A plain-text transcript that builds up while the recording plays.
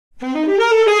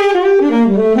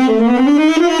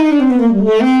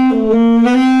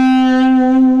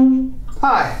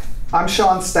I'm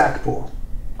Sean Stackpool.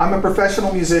 I'm a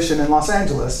professional musician in Los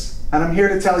Angeles, and I'm here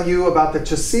to tell you about the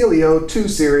Cecilio 2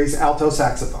 Series alto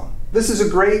saxophone. This is a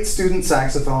great student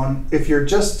saxophone if you're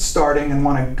just starting and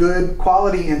want a good,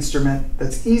 quality instrument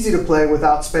that's easy to play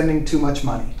without spending too much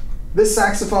money. This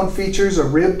saxophone features a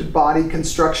ribbed body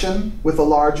construction with a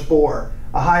large bore,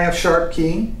 a high F-sharp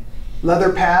key,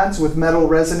 leather pads with metal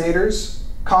resonators,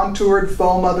 contoured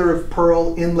faux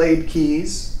mother-of-pearl inlaid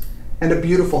keys, and a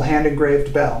beautiful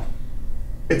hand-engraved bell.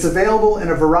 It's available in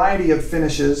a variety of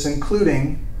finishes,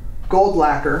 including gold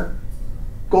lacquer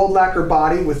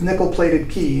body with nickel-plated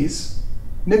keys,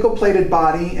 nickel-plated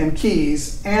body and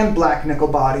keys, and black nickel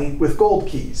body with gold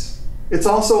keys. It's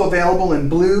also available in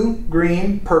blue,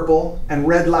 green, purple, and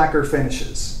red lacquer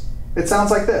finishes. It sounds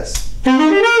like this.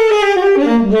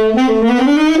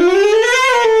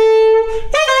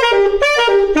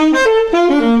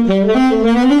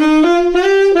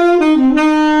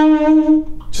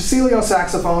 Cecilio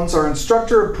saxophones are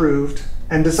instructor approved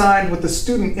and designed with the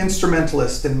student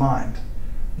instrumentalist in mind.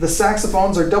 The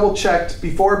saxophones are double checked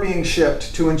before being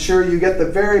shipped to ensure you get the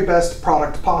very best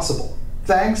product possible.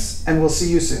 Thanks, and we'll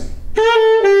see you soon.